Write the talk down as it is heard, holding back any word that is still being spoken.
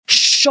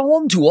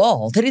Shalom to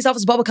all. Today's daf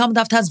is Bava Kama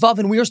daf Taz Vav,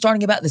 and we are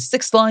starting about the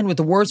 6th line with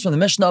the words from the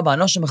Mishnah by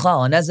Anoshim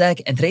Mechlal and Nezek.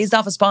 And today's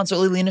daf is sponsored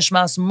Lili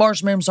Nishmas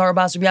Mars Miriam Sarah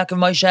Bas Rabbi Yaakov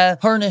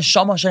Moshe. Her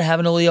neshama should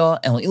have an aliyah,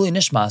 and Lili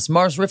Nishmas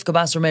Mars Rivka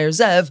Bas Meir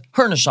Zev.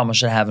 Her neshama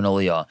should have an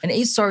aliyah. And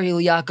Eisar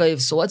Eli Yaakov.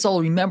 So let's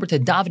all remember to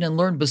daven and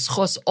learn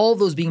b'schus all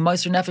those being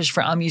Meiser Nefesh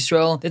for Am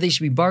Yisrael, that they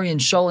should be bari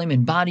and shalom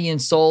in body and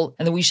soul,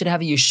 and that we should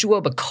have a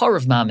Yeshua Bakar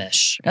of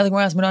Mamish. Now, the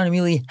Gemara asks Menan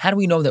Amili, how do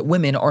we know that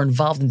women are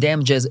involved in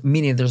damages,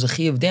 meaning that there's a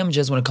chi of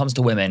damages when it comes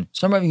to women?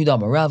 So Rav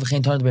Yehuda Rav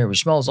Chain Tarn Rabbi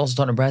Shmuel is also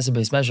taught in Brasa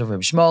Beis Measure of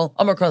Rabbi Shmuel.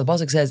 Amar Kar, the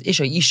pasuk says,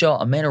 Isha,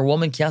 a man or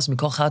woman, kias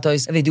mikol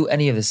chatos, if they do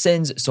any of the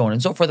sins, so on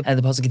and so forth. And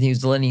the pasuk continues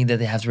delineating that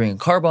they have to bring a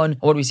carbon.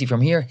 What do we see from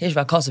here?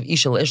 Hishva kas of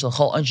Isha Ish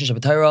L'chol Anshin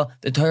Shabbatayra.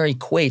 The Torah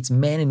equates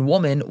man and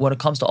woman when it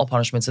comes to all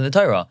punishments in the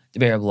Torah. The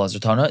Be'er Rabbi Lazar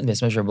Tana, the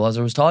Beis Measure Rabbi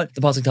Lazar was taught. The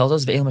pasuk tells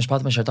us, Ve'el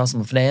mishpatim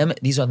shartasim l'fneim.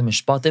 These are the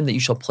mishpatim that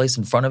you shall place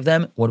in front of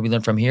them. What do we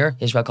learn from here?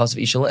 Hishva kas of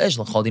Isha Ish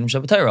L'chol Dinim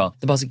Shabbatayra.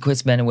 The pasuk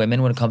equates men and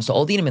women when it comes to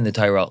all dinim in the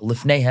Torah.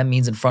 L'fneihem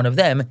means in front of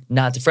them,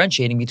 not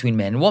differentiating between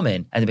men and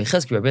women. And the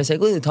Bechizki Rabbi Yisai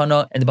Glili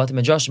Tana, and the Batim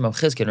Medrashim of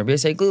Chizki and Rabbi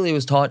Yisai Glili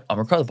was taught.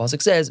 Amar Kar, the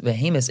pasuk says,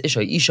 Vehemis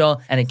Isha,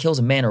 and it kills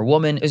a man or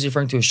woman. Is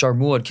referring to a shar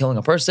muad killing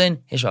a person.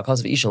 Hishva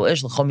kas of Isha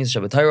Ish L'chol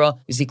Misas Shabbatayra.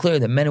 We see clearly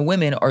that men and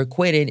women are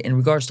equated in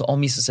regards to all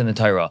misas in the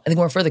Torah. I think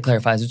more further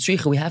clarifies with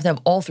Tzricha, we have to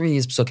have all three of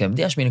these psukim.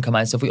 The Ashmin and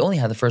Kamai. So if we only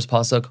have the first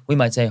pasuk, we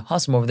might say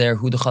Hasam over there,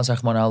 Hu Dechas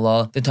Rachman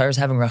Allah. The Torah is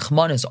having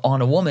Rachmanis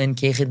on a woman,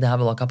 Keichid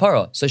Dehavela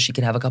Kapara, so she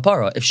could have a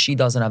kapara. If she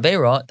does an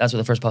avera, that's what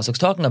the first pasuk is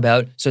talking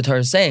about. So the Torah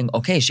is saying,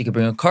 okay, she could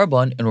bring a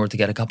carbon in order to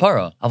get a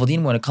kapara.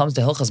 Avadin, when it comes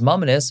to Hilchas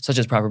Mamanis, such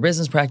as proper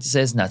business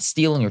practices, not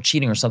stealing or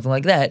cheating or something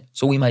like that,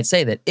 so we might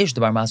say that Ish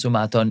Debar Masu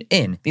Matan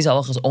in. These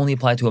halachas only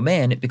apply to a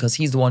man because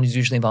he's the one who's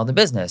usually involved in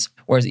business.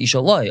 Whereas Isha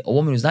Loi, a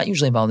woman who's not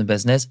usually involved in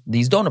business,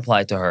 these don't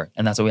apply to her.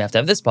 And that's why we have to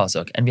have this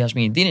pasuk. And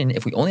V'yashmi Dinin,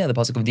 if we only have the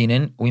pasuk of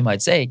Dinin, we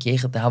might say,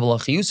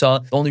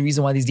 the only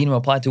reason why these dinim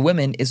apply to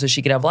women is so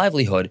she could have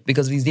livelihood.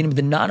 Because if these dinim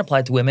did not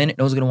apply to women,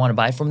 no one's going to want to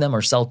buy from them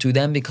or sell to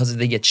them, because if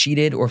they get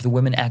cheated or if the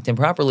women act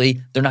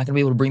improperly, they're not going to be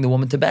able to bring the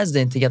woman to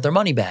Bezdin to get their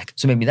money back.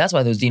 So maybe that's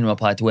why those dinim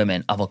apply to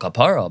women. Aval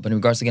kapara, but in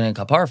regards to getting a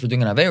kapara for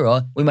doing an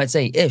avera, we might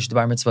say ish the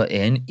bar mitzvah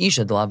in,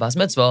 isha the bas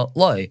mitzvah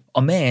loy.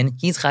 A man,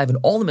 he's chayv in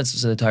all the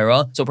mitzvahs of the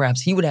Torah, so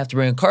perhaps he would have to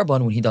bring a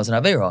carbon when he does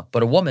an avera.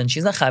 But a woman,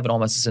 she's not chayv in all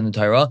mitzvahs in the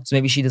Torah, so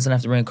maybe she doesn't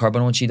have to bring a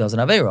carbon when she does an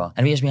avera.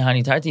 And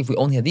if we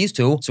only had these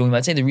two, so we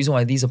might say the reason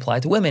why these apply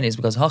to women is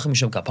because hachim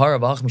mishum kapara,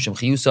 v'hachim mishum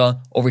chiyusa.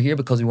 Over here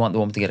because we want the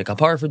woman to get a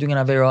kapara for doing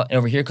an avera, and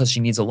over here because she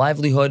needs a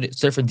livelihood.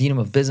 So different dinim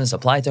of business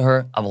apply to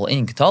her. Aval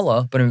in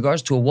ketala. But in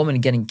regards to a woman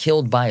getting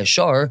killed by a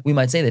shar, we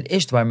might say that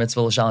ish bar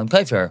mitzvah l'shalim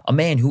kaifer. A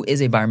man who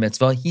is a bar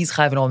mitzvah, he's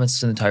chayv in all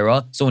mitzvahs in the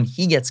Torah. So when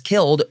he gets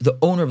killed, the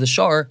owner of the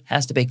shar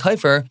has to pay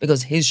kaifer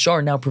because his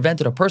shar now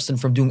prevented a person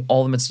from doing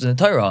all the mitzvahs in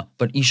the Torah.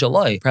 But isha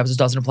lai, perhaps this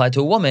doesn't apply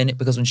to a woman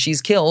because when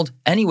she's killed,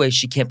 anyway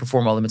she can't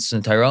perform all the mitzvahs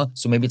in the Torah.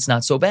 So maybe it's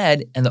not so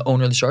bad, and the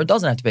owner of the shar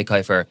doesn't have to pay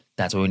kaifer.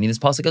 That's why we need this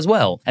pasuk as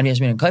well. And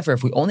Yashmin and Kaifer,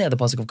 if we only had the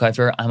pasuk of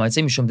Kaifer, I might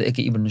say Mishum de Ike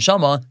Ibn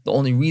Neshama. The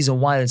only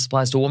reason why this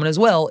applies to a woman as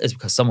well is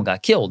because someone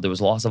got killed. There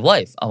was loss of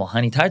life.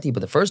 Awahani Tarti,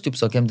 but the first two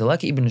psukim,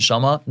 Deleka Ibn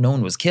Neshama, no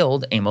one was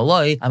killed.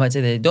 Amalai, I might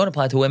say that they don't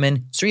apply to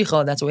women.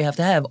 Sricha, that's why we have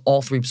to have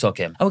all three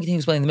psukim. I will continue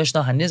explaining the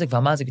Mishnah. Hanizik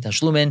v'mazik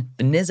v'tashlumin.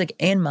 The nizik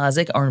and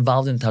mazik are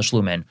involved in the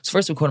tashlumin. So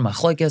first we quote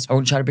Machlokes. I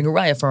will try to bring a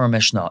raya from our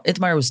Mishnah.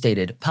 Itmar was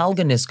stated,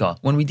 Palga niska.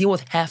 When we deal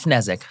with half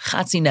nezik,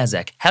 chatzi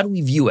nezik, how do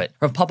we view it?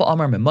 Rav Papa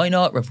Amar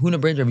Memaina, Rav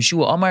Huna Brid, Rav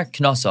Yeshua Amar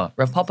Knas.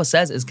 Rav Papa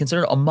says it's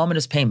considered a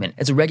momentous payment.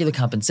 It's a regular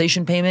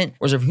compensation payment,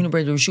 whereas Rav Huna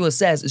Bar Yeshua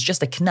says it's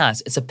just a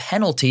knas. It's a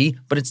penalty,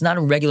 but it's not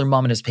a regular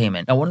momentous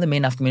payment. Now, one of the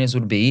main nafkaminas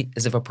would be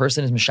is if a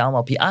person is mishal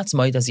al pi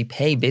atzmai, does he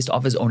pay based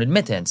off his own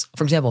admittance?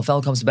 For example, a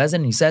fellow comes to Bezin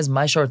and he says,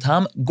 my shar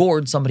tam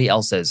gored somebody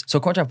else's. So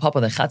according to Rav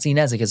Papa, the chatzi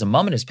nezik is a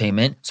momentous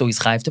payment, so he's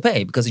chayiv to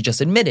pay because he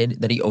just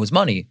admitted that he owes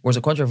money. Whereas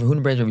according to Rav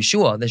Huna Bar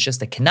Yeshua, that's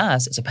just a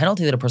knas. It's a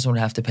penalty that a person would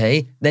have to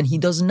pay. Then he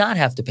does not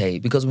have to pay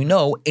because we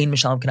know ein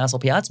mishal knas al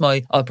pi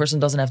atzmai, a person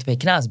doesn't have to pay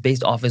knas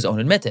based off his own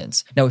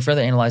admittance. Now we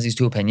further analyze these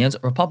two opinions.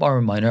 Rav Papa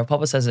are minor. Rav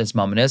Papa says that it's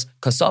mamanis.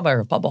 Kasavai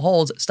Rav Papa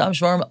holds stam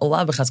shvarim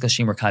alav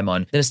v'chaskashim or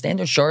kaiman, that a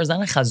standard shar is not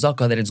a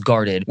chazaka that it's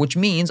guarded, which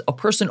means a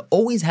person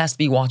always has to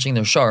be watching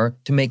their shar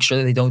to make sure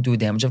that they don't do a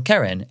damage of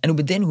keren. And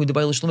ubedin hu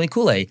debai l'shlume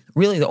kule.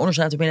 Really, the owner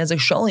should have to pay as a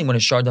shalim when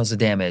his shar does the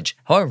damage.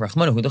 However,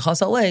 Rachmanu hu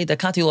dechas alei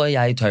dakati lo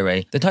yayi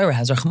Torah. The Torah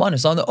has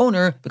Rachmanus on the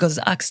owner because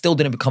his act still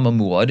didn't become a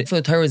muad. For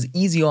the Torah is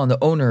easy on the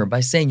owner by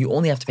saying you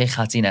only have to pay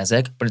chatzi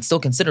nezek, but it's still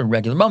considered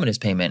regular mamanis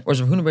payment.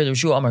 Whereas Rav Huna Bar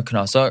Yeshua Amar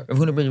Knasa, Rav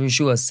Huna Bar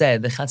Yeshua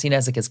said the chatzi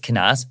nezek is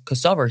knas.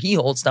 Kasavar, he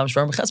holds stam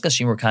shvar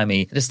mecheskashim or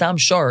kaimi. The stam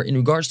shar in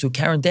regards to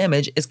karen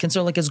damage is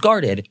considered like it's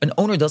guarded. An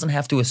owner doesn't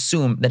have to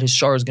assume that his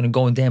shar is going to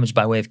go in damage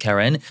by way of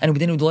karen, and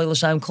within udolay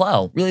l'shaim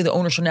klal. Really, the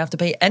owner shouldn't have to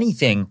pay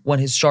anything when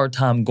his shar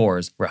tam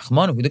gores.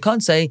 Rachmanu who the can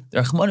say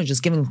the Rachmanu is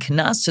just giving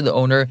knas to the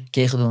owner,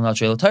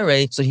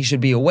 so he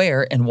should be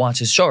aware and watch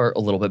his shar a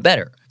little bit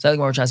better. So the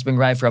Gemara tries to bring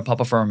right for a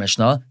papa for our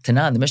Mishnah.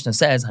 Tanan, the Mishnah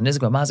says, Hanizik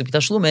v'mazik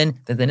v'tashlumin,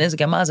 that the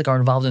nizik and mazik are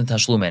involved in the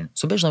tashlumin.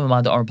 So Bishlam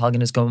Manda Ar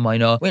Palganis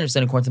Kamaina, we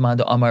understand according to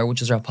Manda Amar,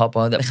 which is our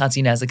papa, that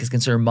Chatzi Nazik is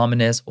considered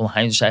mamanis, while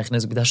Haim Shaykh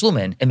Nizik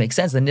v'tashlumin. It makes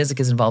sense that nizik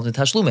is involved in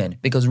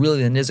tashlumin, because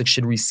really the nizik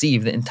should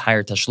receive the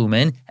entire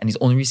tashlumin, and he's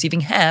only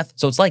receiving half,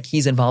 so it's like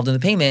he's involved in the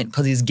payment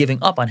because he's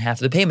giving up on half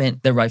of the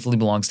payment that rightfully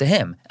belongs to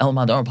him. El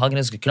Manda Ar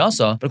Palganis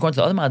Knasa, but according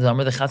to the other Manda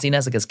Amar, the Chatzi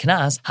Nazik is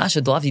Knas,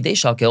 Hashad Dlavdi De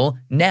Shakil,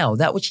 now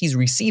that which he's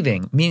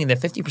receiving, meaning that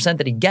 50%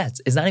 that he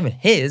gets is not even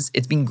his,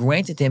 it's being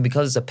granted to him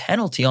because it's a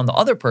penalty on the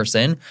other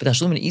person. But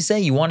Tashlumin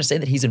Isay, you want to say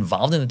that he's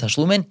involved in the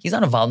Tashlumin? He's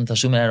not involved in the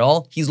Tashlumin at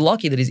all. He's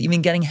lucky that he's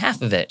even getting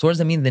half of it. So what does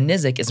that mean? The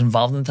Nizik is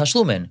involved in the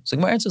Tashlumin. So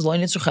Gemara answers, the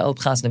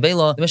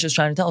Mishnah is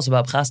trying to tell us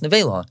about Pchas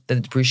Nevela, that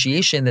the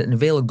depreciation that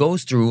Nevela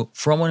goes through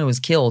from when it was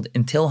killed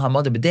until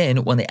Hamad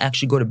Bedin, when they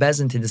actually go to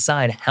Bezin to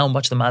decide how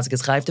much the Mazik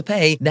is chayiv to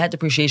pay, that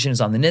depreciation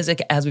is on the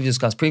Nizik, as we've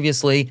discussed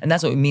previously, and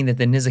that's what we mean that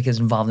the Nizik is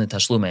involved in the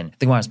Tashlumin.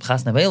 The Gemara is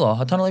Pchas Nevela,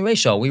 Hatanali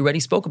Reisha. We already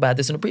spoke about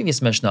this in a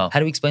previous Mishnah. How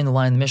do we explain the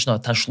line in the Mishnah,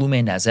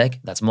 Tashlume Nezek?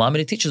 That's Malamed,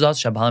 it teaches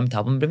us, Shabbalim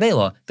Tablim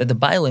Bevela, that the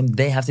Bailim,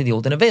 they have to deal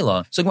with an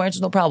Avela. So Gemara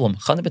answers, no problem.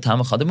 Chada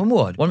B'tam, Chada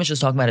B'muad. One Mishnah is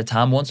talking about a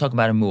Tam, one's talking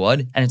about a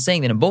Muad, and it's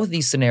saying that in both of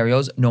these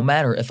scenarios, no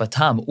matter if a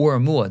Tam or a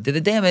Muad did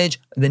the damage,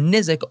 the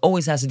Nizik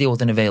always has to deal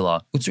with an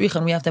Avela.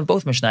 Utzrichan, we have to have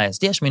both Mishnayos.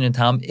 Diyashmin and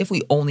Tam, if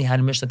we only had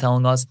a Mishnah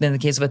telling us, then in the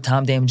case of a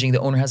Tam damaging, the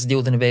owner has to deal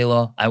with an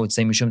Avela, I would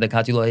say Mishum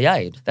Dakati Lo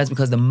Yayid. That's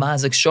because the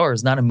Mazik Shar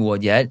is not a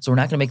Muad yet, so we're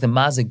not going to make the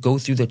Mazik go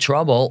through the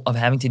trouble of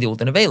having to deal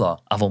with an Avela.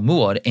 Aval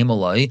Muad,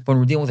 Emalai, when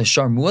we're dealing with a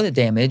Shar Muad that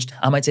damaged,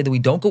 I might say that we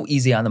don't go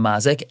easy on the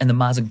Mazik, and the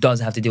Mazik does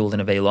have to deal with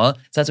an Avela.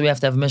 So that's why we have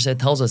to have a Mishnah that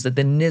tells us that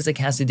the Nizik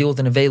has to deal with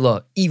an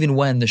Avela, even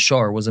when the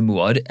Shar was a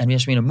Muad. And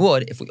Yashmin a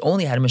Muad, if we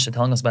only had a Mishnah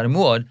telling us about a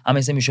Muad, I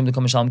might say Mishum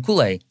Dekom Mishalim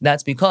Kule.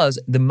 That's because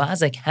the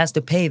Mazik has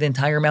to pay the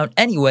entire amount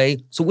anyway,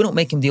 so we don't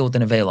make him deal with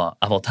an Avela.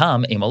 Aval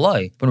Tam,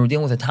 Emalai, when we're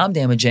dealing with a Tam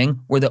damaging,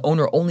 where the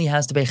owner only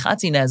has to pay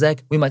Chatzi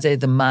Nezek, we might say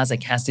that the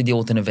Mazik has to deal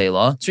with an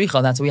Avela.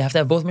 Tzricha, that's why we have to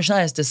have both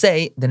Mishnayos to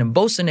say that in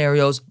both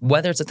scenarios,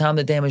 whether it's a Tam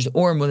that damaged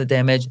or a Muad that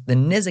damaged, the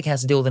Nizik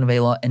has to deal with an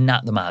Avela and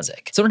not the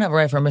Mazik. So we don't have a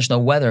right for a Mishnah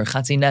whether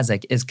Chatzi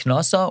Nezek is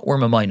Knasa or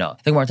Mamaina. I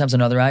think more times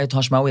another ayah,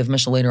 Tashma, we have a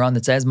Mishnah later on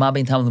that says, Ma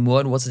bein Tam and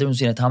Muad, what's the difference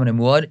between a Tam and a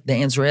Muad? The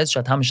answer is,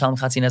 Shatam Mishalim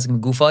Chatzi Nezek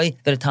Megufai,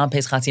 that a Tam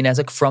pays Chatzi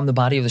Nezek from the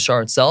body of the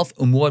Shar itself,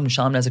 Muad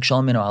Mishalim Nezek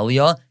Shalom in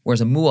Aliyah,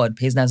 whereas a Muad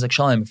pays Nezek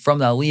Shalom from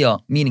the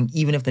Aliyah, meaning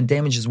even if the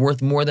damage is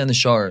worth more than the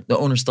Shar, the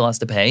owner still has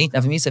to pay.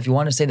 Now, if you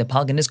want to say that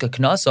Palganiska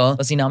Knasa,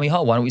 let's see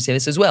Namiha, why don't we say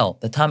this as well?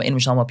 The Tam in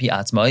Mishalim Pi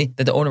Atzmai,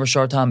 that the owner of a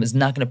Shar Tam is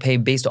not going to pay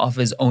based off of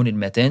his own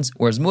admittance,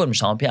 whereas Muad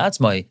Mishalim Pi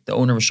Atzmai, the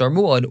owner of a Shar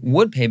Muad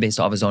would pay based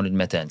off his own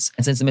admittance.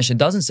 And since the Mishnah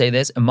doesn't say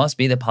this, it must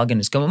be that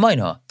Palganiska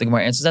Mamaina. The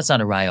Gemara answers, that's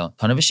not a raya.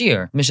 Ton of a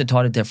shear. Mishnah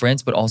taught a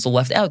difference, but also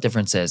left out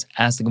differences.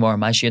 Ask the Gemara,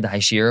 my shear, the high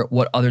shear,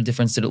 what other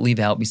difference did it leave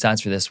out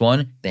besides for this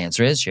one? The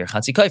answer is shear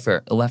Chatzi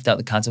Kaifer. It left out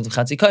the concept of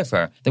Chatzi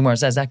Kaifer. The Gemara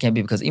says that can't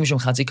be because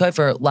Imshum Chatzi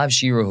Kaifer, Lav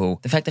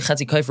Shiruhu. The fact that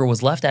Chatzi Kaifer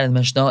was left out of the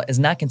Mishnah is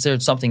not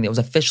considered something that was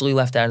officially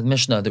left out of the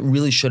Mishnah that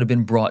really should have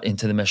been brought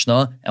into the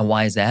Mishnah. And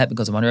why is that?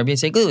 Because of Rabbi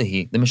Yisei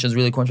Glili. The Mishnah is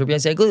really according to Rabbi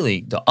Yisei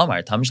Glili. The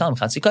Amar Tam Mishalim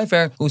Chatzi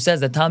Kaifer, who says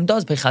that Tam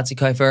does pay Chatzi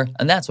Kaifer,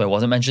 and that's why it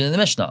wasn't mentioned in the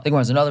Mishnah. The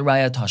Gemara has another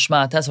raya,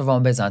 Tashma,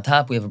 Tesvavam Bez on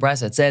top. We have a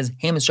brass that says,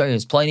 Hamas Shar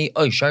is Pliny,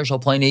 Oy Shar Shal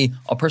Pliny.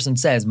 A person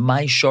says,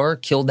 my Shar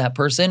killed that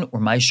person, or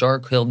my Shar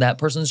killed that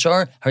person's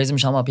Shar. Harizim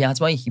Shalma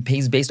Piatzmai, he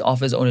pays based off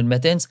his own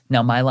admittance.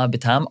 Now, my Lav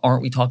Bitam,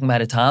 aren't we talking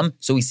about a Tam?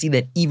 So we see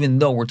that even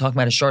though we're talking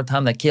about a Shar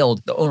Tam that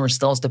killed, the owner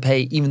still has to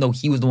pay, even though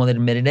he was the one that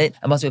admitted it.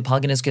 It must be a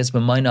Palganiskis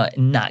B'maina,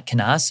 not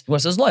Kanas. Where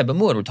it says, Loi, but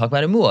Muad, we're talking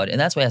about a Muad, and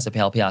that's why he has to pay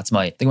Al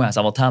Piatzmai. The Gemara asks,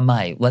 Aval Tam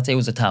Mai, let's say it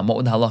was a Tam, what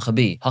would the halacha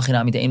be?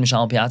 Hachinami De'en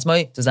Mishal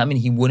Piatzmai, does that mean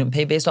he wouldn't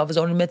pay based off his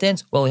own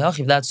admittance? Well,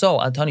 if that's so,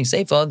 Atani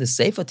Seifa, the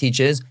Seifa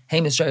teaches,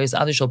 that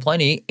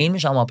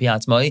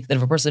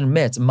if a person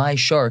admits, my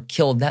Shar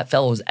killed that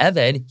fellow's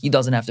Eved, he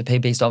doesn't have to pay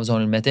based off his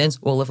own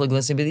admittance. Well, why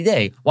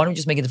don't we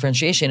just make a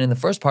differentiation in the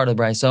first part of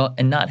the Brisa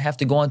and not have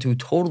to go on to a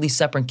totally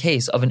separate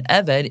case of an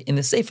Eved in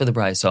the Seifa of the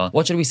Brisa?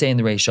 What should we say in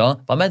the Reisha?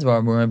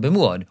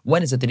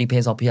 When is it that he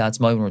pays al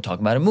piatzmai when we're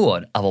talking about a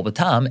Muad? Aval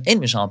Batam in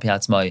Mishal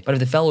piatzmai. But if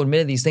the fellow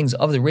admitted these things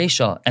of the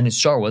Reisha and his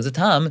Shar was a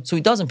Tam, so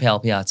he doesn't pay al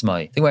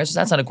piatzmai. The Gemara says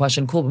that's not a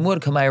question. Cool, but Muad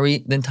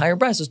Kamairi, the entire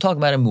Brisa is talking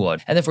about a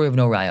Muad, and therefore we have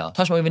no Raya.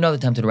 Tashma, we have another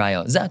attempted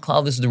Raya. Zak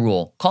Klal, this is the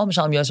rule. Call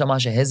Mishalim Yosha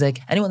Masha Hizik.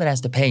 Anyone that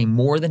has to pay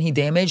more than he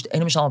damaged,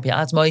 and Mishalim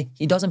piatzmai,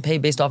 he doesn't pay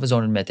based off his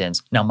own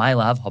admittance. Now, my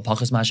lav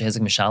Hapachas Masha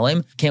Hizik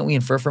Mishalim. Can't we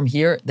infer from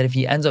here that if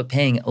he ends up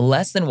paying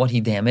less than what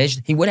he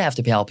damaged, he would have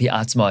to pay al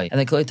piatzmai? And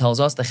that clearly tells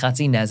us the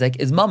Chatzi Nezek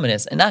is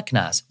Mamanis and not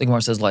Knas. The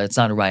Gemara says, it's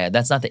not a Raya.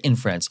 That's not the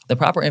inference. The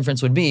proper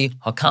inference would be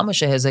Hakama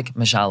Shehizik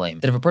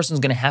Mishalim. That if a person's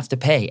going to have to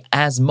pay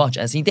as much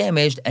as he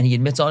damaged and he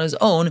admits on his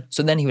own,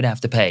 so then he would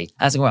have to pay.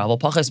 As the Gemara,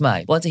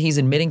 let's say he's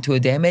admitting to a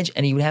damage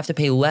and he would have to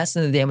pay less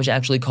than the damage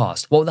actually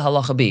cost. What would the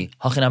halacha be?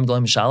 Hachinam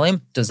Dolim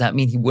Mishalim? Does that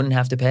mean he wouldn't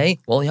have to pay?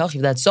 Well, if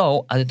that's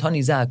so, instead of the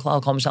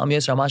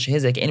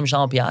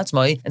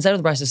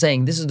Brisa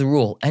saying this is the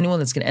rule, anyone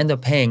that's going to end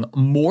up paying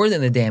more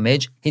than the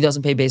damage, he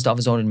doesn't pay based off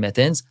his own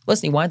admittance.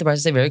 Listen, why did the Brisa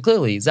say very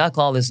clearly?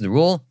 Zaklal, this is the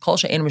rule. Kol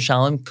she'en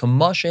mishalim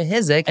kamash Kamasha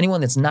Hizik,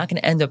 anyone that's not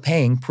going to end up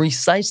paying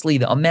precisely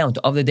the amount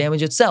of the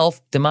damage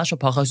itself, Demasha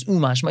Pachas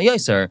Umashma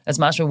Yoser. That's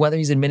mashma whether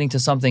he's admitting to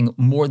something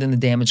more than the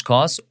damage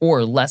costs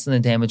or less than the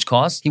damage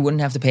costs, he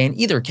wouldn't have to pay in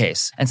either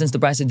case. And since the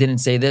Brisa didn't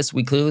say this,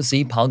 we clearly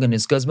see Palgan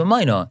Iskas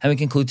Mamaina. And we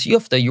conclude to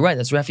Yufta, you're right,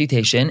 that's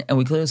refutation, and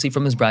we clearly see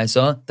from this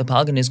Brisa, the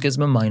Palgan Iskas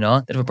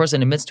Mamaina, that if a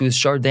person admits to his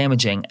shard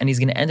damaging and he's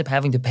going to end up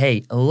having to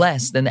pay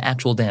less than the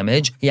actual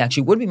damage, he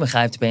actually would be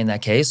mechayiv to pay in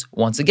that case.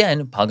 Once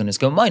again, Palgan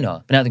Iska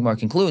Mamaina. But now the Gemara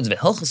concludes,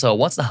 V'hilchasa,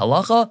 what's the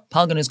halacha?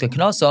 Palgan Iska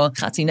Knasa,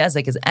 Chatzi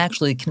Nezek is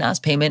actually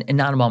Knas payment and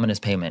not a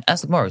Mamonis payment.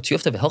 Ask the Gemara,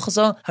 Tiyufta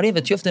V'hilchasa, how do you have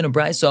a Tiyufta in a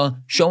Brisa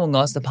showing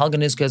us that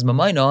Palgan Iska is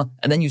Mamaina,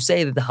 and then you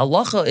say that the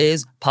halacha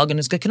is Palgan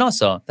Iska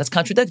Knasa? That's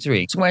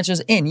contradictory. So my answer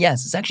is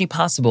yes, it's actually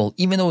possible.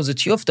 Even though it was a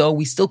Tiyufta,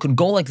 we still could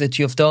go like the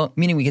Tiyufta,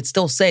 meaning we could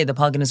still say the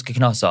Palgan Iska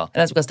Knasa. And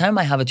that's because time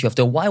I have a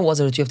Tiyufta. Why was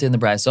it a Tiyufta in the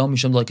Brisa?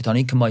 Mishum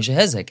Lokatani Kamaisha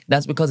Hezek.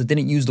 That's because it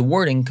didn't use the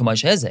wording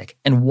Kamaisha Hezek.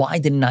 And why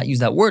did it not use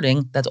that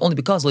wording? That's only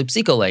because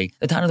Leipsikole,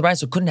 the time of the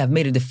Brisa couldn't have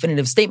made a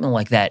definitive statement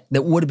like that.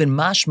 That would have been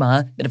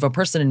mashma that if a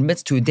person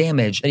admits to a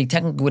damage, that he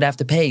technically would have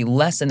to pay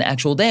less than the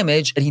actual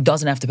damage, that he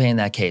doesn't have to pay in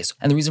that case.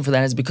 And the reason for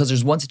that is because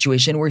there's one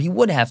situation where he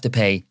would have to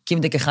pay.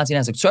 Since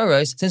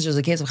there's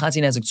a case of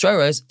Chatzi Nezek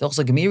Tzoros, the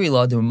also Gemiri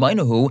law, the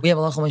Mainahu, we have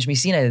a Lachamash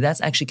Misina that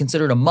that's actually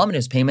considered a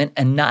Mamonis payment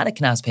and not a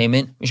Knas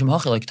payment. Mishum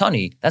Hachel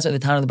Tani. That's why the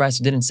time of the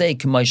Brisa didn't say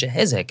Kamaisha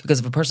Hezek, because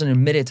if a person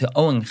admitted to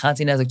owing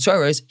Chatzi Nezek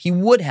Tzoros, he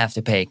would have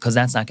to pay, because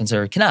that's not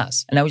considered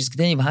Knas. And now we just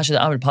continue V'hashad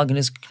Amid Palgan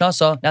Iska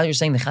Knasa. Now you're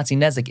saying the Chatzi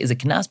Nezek is a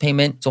Knas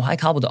payment, so Hai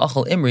Kabel the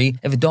Achal Imri,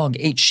 if a dog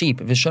ate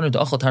sheep, if a Shona the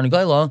Achal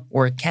Tarnagayla,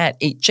 or a cat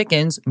ate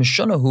chickens,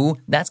 Mishonahu,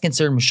 that's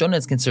considered Mishona,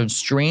 it's considered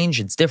strange,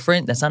 it's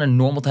different, that's not a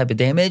normal type of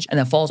damage, and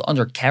that falls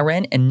under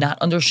Karen and not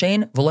under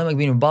Shane.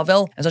 In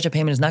Bavel, and such a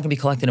payment is not going to be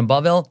collected in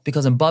Bavel,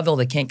 because in Bavel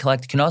they can't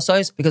collect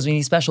Knasais, because we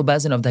need special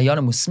bezin of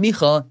Dayanim with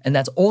Smicha, and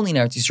that's only in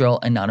Eretz Yisrael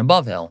and not in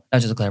Bavel. Now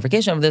just a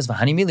clarification of this,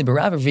 V'hani Mili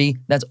B'Ravavi,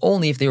 that's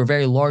only if they were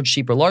very large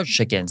sheep or large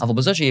chickens. Aval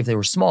Bazashi, if they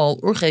were small,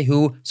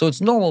 Urchehu, so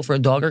it's normal for a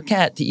dog or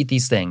cat to eat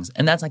these things,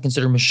 and that's not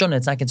considered Mishuna,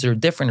 it's not considered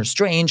different or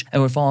strange,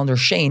 and would fall under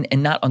Shane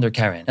and not under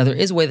Karen. Now there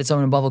is a way that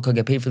someone in Bavel could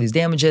get paid for these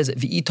damages,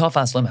 V'i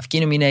Tafas Lem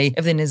Hafkinu Minei,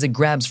 if the Nizik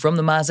grabs from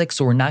the Mazik,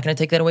 so we're not going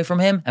to take that away from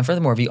him, and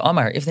furthermore, V'i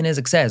Amar, if the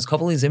Nizik says,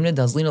 Kavali Zimna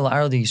Dazlina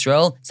La'aro de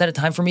Yisrael, is that a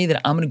time for me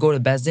that I'm going to go to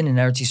Bezdin in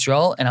Eretz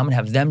Yisrael, and I'm going to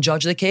have them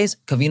judge the case,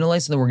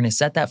 Kavinolai, so then we're going to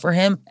set that for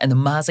him, and the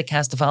Mazik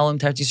has to follow him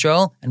to Eretz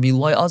Yisrael, and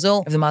V'Loi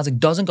Azil, if the Mazik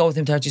doesn't go with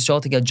him to Eretz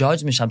Yisrael to get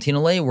judged,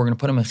 Mishamtinolai, we're going to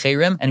put him in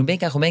Chayrim, and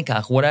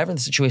Ubenkach, whatever the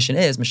situation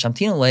is,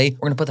 Mishamtinolai, we're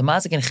going to put the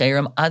Mazik in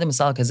Chayrim, Adam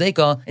Masal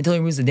Kazeka, until he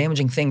removes the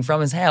damaging thing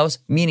from his house,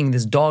 meaning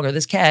this dog or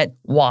this cat.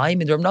 Why?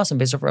 Mid Rav Nassan,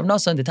 based off Rav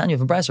Nassan, the Tanya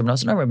of Rav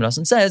Nassan, Rav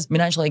Nassan says,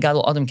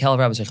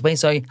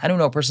 I don't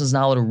know, a person's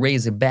not allowed to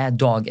raise a bad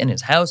dog in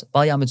his house.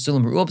 A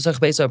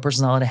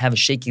person's not allowed to have a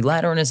shaky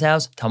ladder in his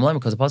house.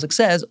 Because the pasuk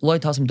says,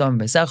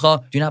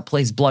 do not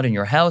place blood in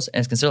your house, and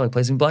it's considered like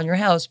placing blood in your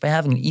house by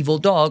having an evil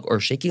dog or a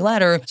shaky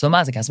ladder. So the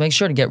mazik has to make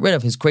sure to get rid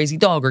of his crazy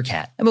dog or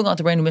cat. And moving on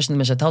to brand new mission, the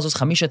Mishnah tells us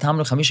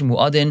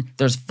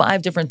there's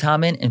 5 different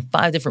tamin and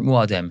 5 different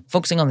muadim.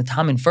 Focusing on the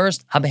tamin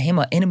first,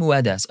 habehema in a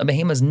muadas. A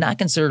behema is not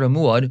considered a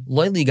muad.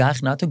 Loy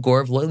ligach, not to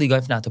gorv. Loy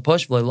ligach, not to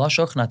push. Loy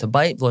lashoch, not to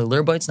bite. Loy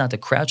lirbites, not to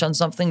crouch on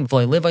something.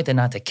 Loy livite, and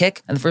not to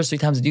kick. And the first 3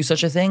 times to do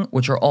such a thing,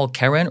 which are all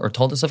Karen or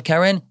told us of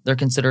Karen, they're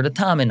considered a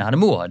tamin, not a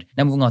muad.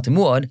 Now moving on to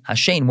muad,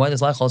 hashain, why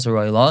does lachal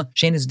saroyla?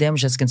 Shane is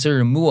damage that's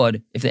considered a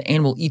muad if the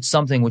animal eats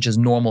something which is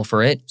normal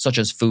for it, such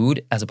as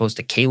food, as opposed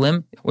to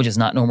kalim, which is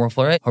not normal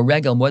for it.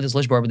 Haregel, why does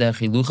lishbar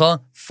b'dechilucha?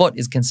 Foot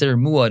is considered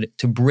muad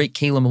to break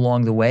kalim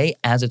along the way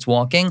as it's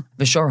walking.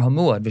 Vishar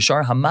hamuad,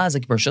 vishar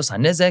hamazik bershus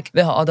hanizik,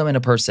 veha adam, and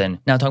a person.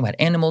 Now talking about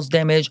animals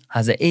damage,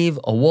 haza'ev,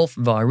 a wolf,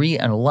 v'ari,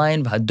 and a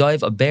lion,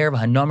 v'hadayv, a bear,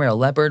 v'hanamer, a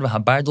leopard,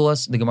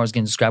 v'habardulus. The Gemara is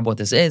going to describe what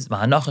this is.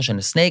 V'hanachash, and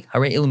a snake.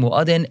 Harei il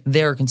muadin,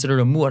 they're considered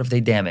a muad if they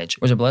damage.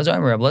 Whereas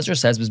Rabbi Lezer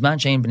says, Bizman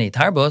shein b'nei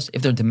tarbos,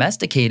 if they're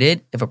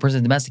domesticated, if a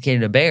person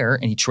domesticated a bear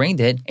and he trained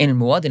it, and in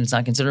muadin it's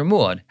not considered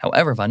muad.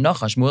 However,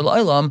 v'hanachash muad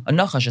la'ilam, a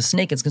nachash, a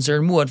snake, is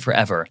considered muad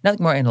forever. Now the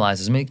Gemara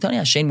analyzes, from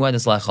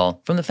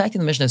the fact that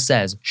the Mishnah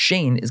says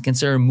shein is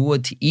considered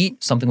muad to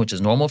eat, something which is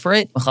normal for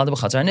it, it's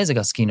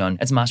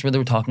mashma that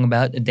we're talking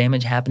about a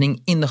damage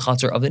happening in the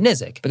chatzar of the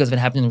nizik, because if it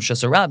happened in the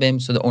Rishus Rabim,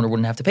 so the owner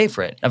wouldn't have to pay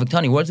for it. Now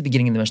Viktani, what does the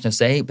beginning of the Mishnah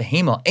say?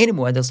 Behema ain't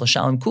muad das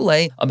l'shalim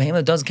kulei. A behema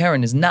that does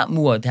Karen is not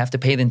muad to have to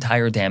pay the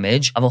entire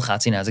damage. Aval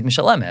chatzi nazik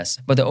mishalemes,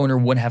 but the owner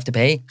would have to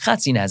pay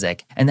chatzi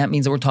nazik, and that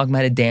means that we're talking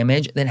about a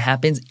damage that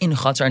happens in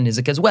chatzar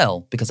nizik as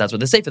well, because that's what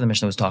the sefer of the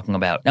Mishnah was talking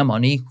about. Now,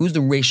 Mani, who's the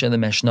Reisha of the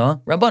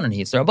Mishnah? Rabbanon.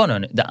 It's the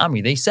Rabbanon. The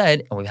Amri, they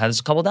said, and we've had this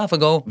a couple daf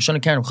ago,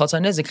 Mishana Karen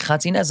chatzar nizik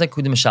chatzi nazik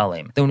hudim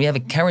mishalem. Then when we have a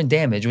Karen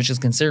damage, which is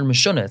considered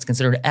mishuna, it's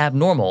considered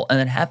abnormal, and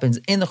that happens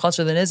in the chatzar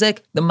of the nizik,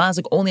 the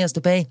mazik only has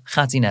to pay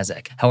chatzi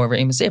nazik. However,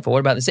 in the sefer, what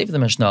about the sefer of the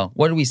Mishnah?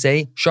 What do we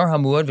say? Shar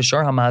hamuad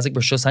v'shar hamazik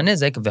b'rshus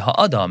hanizik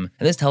v'ha'adam.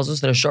 And this tells us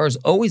that a shar is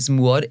always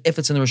muad if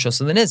it's in the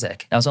rishus of the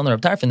nizik. Now, it's on the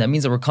Reb Tarfon. That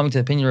means that we're coming to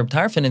the opinion of Reb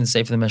Tarfon in the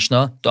sefer of the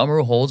Mishnah. The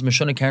Amru holds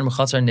mishuna Karen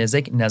b'chatzar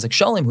nizik nazik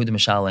shalim hudim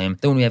mishalem.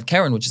 Then when we have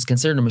Karen, which is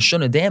considered a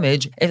mishuna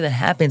damage, if that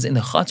happens in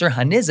the chatzar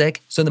hanizik,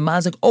 so the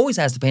mazik always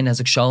has to pay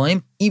nazik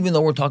shalim, even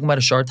though we're talking about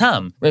a shar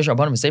tam. Reish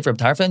Rabbanim is Sefer Reb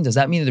Tarfon. Does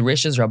that mean the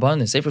Reish is Rabbanim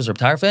and the Sefer is Reb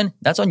Tarfon?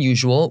 That's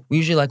unusual. We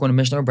usually like when a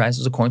Mishnah or Brayso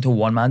is according to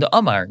one man to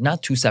Amar,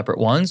 not two separate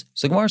ones.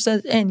 So Gemara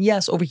says, and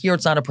yes, over here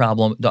it's not a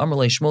problem. The Amar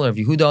le Shmuel Rav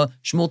Yehuda.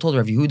 Shmuel told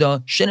Rav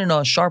Yehuda,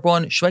 Shinana, sharp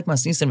one, Shvek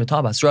Masnisin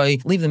v'Tav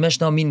Asrai. Leave the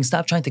Mishnah, meaning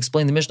stop trying to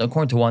explain the Mishnah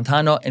according to one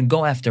Tana and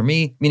go after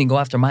me, meaning go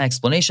after my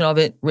explanation of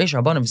it. Reish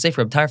Rabbanim is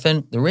Sefer Reb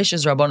Tarfon. The Reish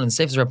is Rabbanim and the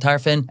Sefer is Reb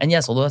Tarfon. And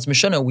yes, although that's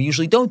Mishnah, we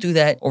usually don't do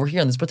that. Over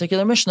here in this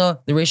particular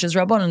Mishnah, the Reish is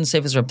Rabbanim and the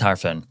Sefer is Reb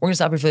Tarfon. We're going to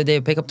stop here for the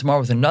day. Pick up tomorrow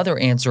with another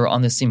answer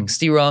on this seeming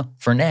stira.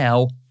 For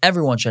now,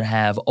 everyone should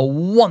have a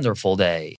wonderful day.